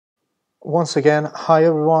Once again, hi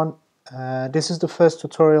everyone. This is the first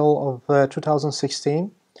tutorial of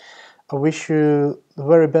 2016. I wish you the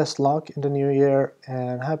very best luck in the new year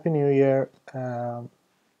and Happy New Year.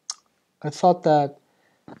 I thought that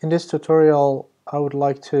in this tutorial I would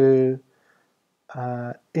like to,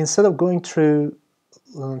 instead of going through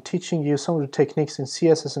teaching you some of the techniques in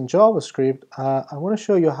CSS and JavaScript, I want to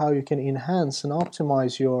show you how you can enhance and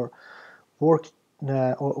optimize your work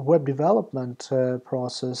or web development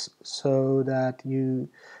process so that you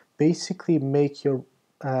basically make your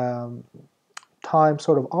time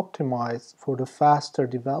sort of optimized for the faster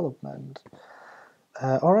development.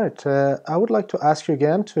 Alright, I would like to ask you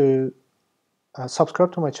again to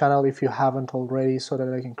subscribe to my channel if you haven't already so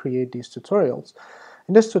that I can create these tutorials.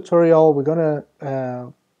 In this tutorial we're going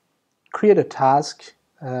to create a task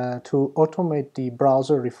to automate the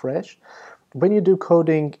browser refresh. When you do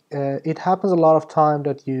coding, it happens a lot of time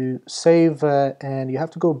that you save and you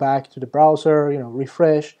have to go back to the browser,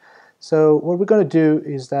 refresh. So what we're going to do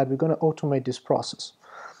is that we're going to automate this process.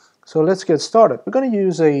 So let's get started. We're going to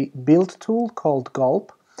use a build tool called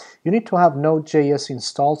Gulp. You need to have Node.js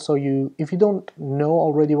installed. So if you don't know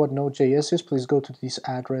already what Node.js is, please go to this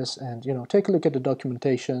address and take a look at the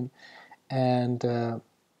documentation and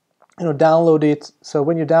download it. So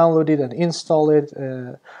when you download it and install it,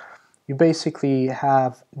 you basically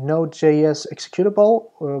have Node.js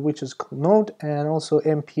executable, which is Node, and also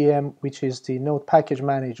npm, which is the Node package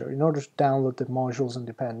manager, in order to download the modules and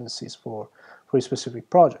dependencies for a specific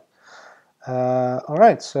project.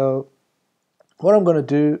 Alright, so what I'm going to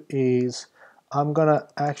do is I'm going to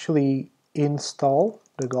actually install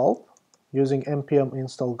the Gulp using npm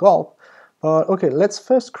install Gulp. But okay, let's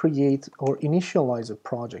first create or initialize a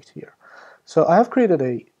project here. So I have created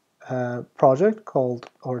a project called,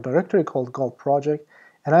 or directory called Gulp project,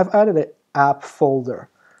 and I've added an app folder.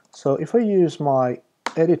 So if I use my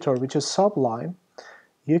editor, which is Sublime,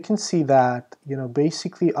 you can see that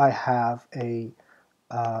basically I have a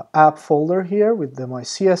app folder here with my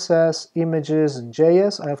CSS, images, and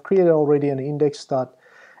JS. I have created already an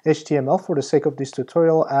index.html for the sake of this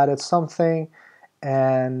tutorial, added something,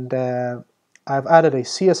 and I've added a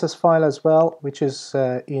CSS file as well, which is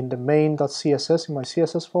in the main.css in my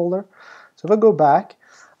CSS folder. So if I go back,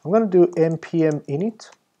 I'm going to do npm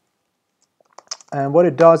init, and what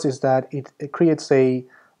it does is that it creates a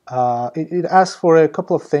it asks for a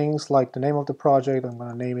couple of things like the name of the project. I'm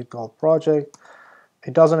going to name it Gulp project.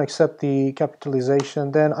 It doesn't accept the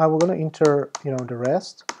capitalization. Then I'm going to enter the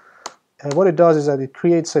rest. And what it does is that it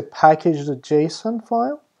creates a package.json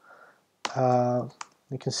file.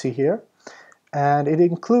 You can see here. And it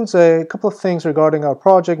includes a couple of things regarding our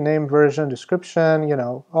project, name, version, description,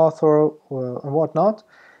 author, and whatnot.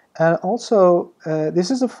 And also,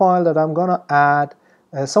 this is a file that I'm going to add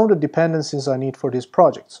some of the dependencies I need for this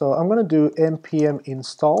project. So I'm going to do npm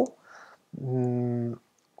install,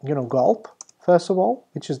 Gulp, first of all,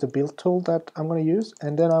 which is the build tool that I'm going to use.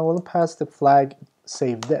 And then I will pass the flag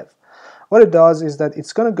save dev. What it does is that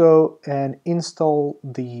it's going to go and install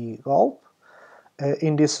the Gulp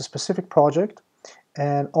in this specific project,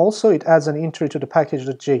 and also it adds an entry to the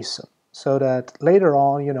package.json so that later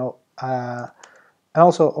on, and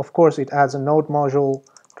also of course it adds a node module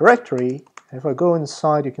directory. And if I go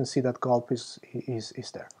inside, you can see that Gulp is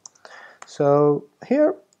there. So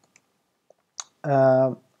here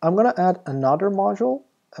I'm going to add another module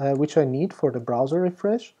which I need for the browser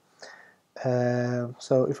refresh.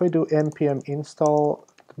 So if I do npm install,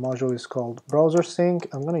 the module is called browser sync.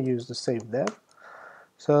 I'm going to use the save dev.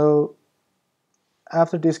 So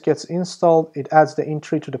after this gets installed, it adds the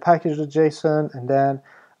entry to the package.json, and then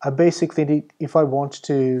I basically need, if I want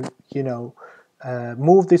to,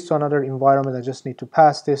 move this to another environment, I just need to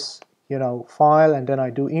pass this, file, and then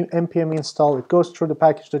I do npm install. It goes through the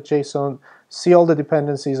package.json, see all the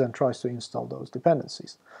dependencies, and tries to install those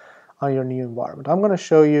dependencies on your new environment. I'm going to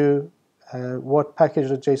show you what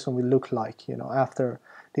package.json will look like, after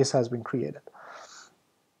this has been created.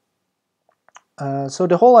 So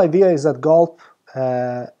the whole idea is that Gulp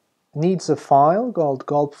needs a file called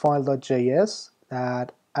gulpfile.js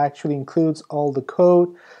that actually includes all the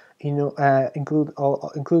code, includes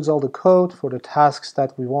all the code for the tasks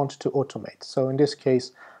that we want to automate. So in this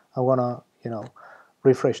case, I want to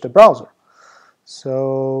refresh the browser.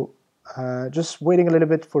 So just waiting a little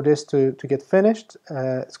bit for this to get finished.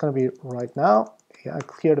 It's going to be right now. I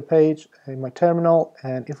clear the page in my terminal,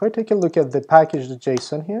 and if I take a look at the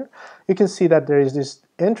package.json here, you can see that there is this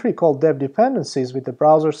entry called dev dependencies with the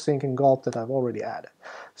browser sync and Gulp that I've already added.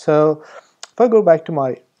 So if I go back to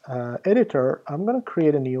my editor, I'm going to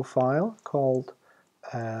create a new file called,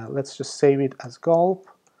 let's just save it as Gulp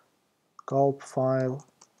file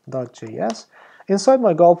 .js. Inside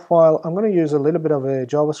my Gulp file, I'm going to use a little bit of a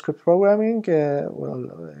JavaScript programming,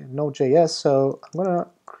 Node.js. So I'm going to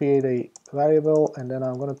create a variable, and then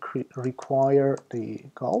I'm going to require the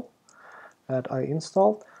Gulp that I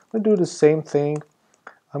installed. I'm going to do the same thing.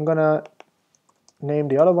 I'm going to name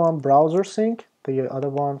the other one browser sync, the other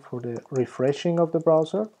one for the refreshing of the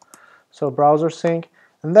browser. So browser sync,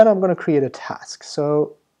 and then I'm going to create a task.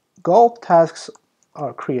 So Gulp tasks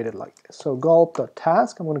are created like this. So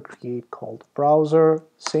gulp.task I'm going to create called browser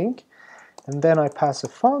sync, and then I pass a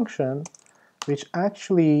function which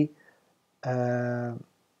actually, I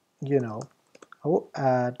will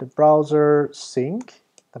add the browser sync,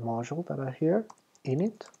 the module that are here,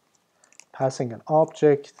 init, passing an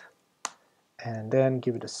object, and then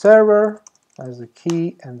give it a server as the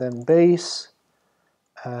key, and then base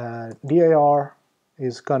dir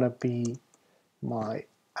is gonna be my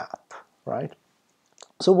app, right?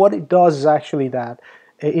 So what it does is actually that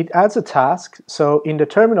it adds a task. So in the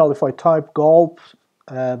terminal, if I type gulp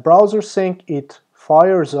browser sync, it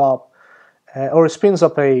fires up or spins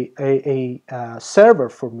up a server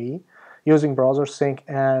for me using browser sync,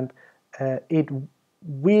 and it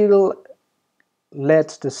will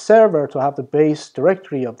let the server to have the base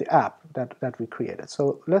directory of the app that we created.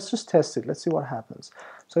 So let's just test it. Let's see what happens.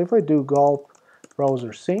 So if I do gulp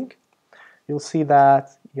browser sync, you'll see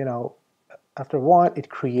that, after a while it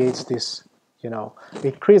creates this,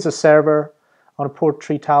 it creates a server on port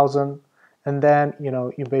 3000, and then,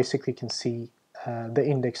 you basically can see the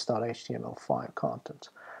index.html file content.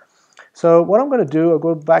 So what I'm going to do, I'll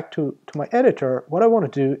go back to my editor. What I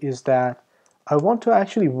want to do is that I want to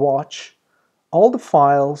actually watch all the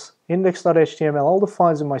files, index.html, all the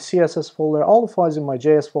files in my CSS folder, all the files in my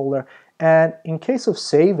JS folder, and in case of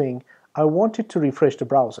saving, I want it to refresh the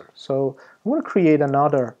browser. So I'm going to create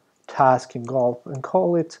another task in Gulp and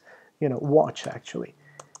call it, watch actually.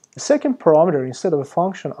 The second parameter, instead of a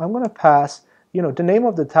function, I'm going to pass, the name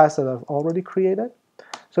of the task that I've already created.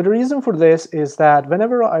 So the reason for this is that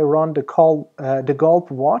whenever I run the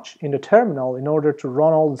Gulp watch in the terminal in order to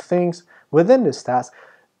run all the things within this task,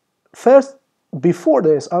 first, before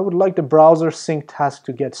this, I would like the browser sync task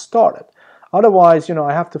to get started. Otherwise,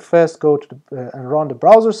 I have to first go to and run the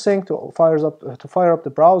browser sync to fire up the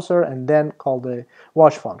browser, and then call the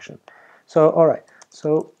watch function. So, all right.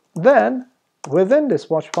 So then, within this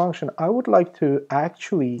watch function, I would like to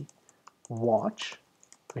actually watch,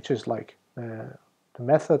 which is like the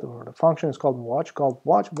method or the function is called watch. Called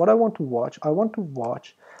watch. What I want to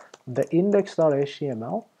watch the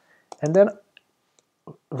index.html, and then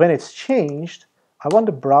when it's changed, I want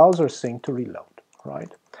the browser sync to reload, right?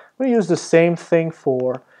 I'm going to use the same thing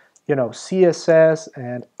for, CSS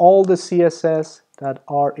and all the CSS that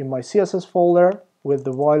are in my CSS folder with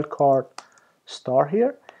the wildcard star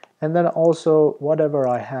here, and then also whatever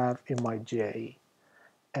I have in my JS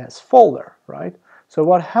folder, right? So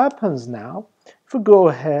what happens now, if we go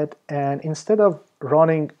ahead and instead of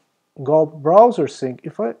running Gulp browser sync,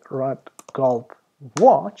 if I run Gulp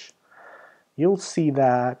watch, you'll see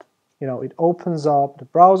that, it opens up the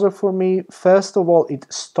browser for me. First of all,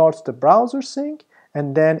 it starts the browser sync,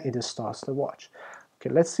 and then it starts the watch. Okay,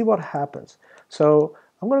 let's see what happens. So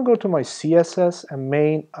I'm going to go to my CSS and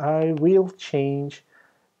main. I will change,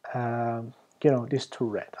 this to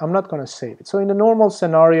red. I'm not going to save it. So in the normal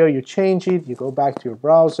scenario, you change it, you go back to your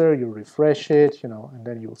browser, you refresh it, and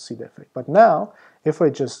then you will see the effect. But now, if I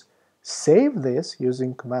just save this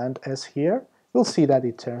using Command S here, you'll see that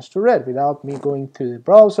it turns to red without me going to the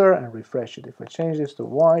browser and refresh it. If I change this to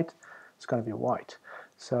white, it's going to be white.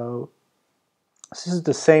 So this is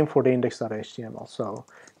the same for the index.html. So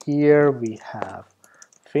here we have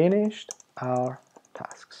finished our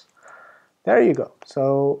tasks. There you go.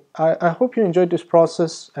 So I hope you enjoyed this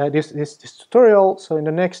process, this tutorial. So in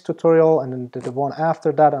the next tutorial and then the one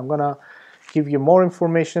after that, I'm going to give you more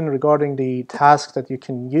information regarding the tasks that you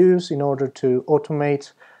can use in order to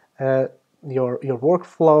automate your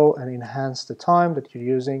workflow and enhance the time that you're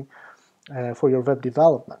using for your web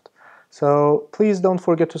development. So please don't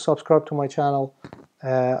forget to subscribe to my channel.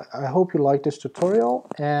 I hope you like this tutorial,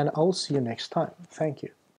 and I'll see you next time. Thank you.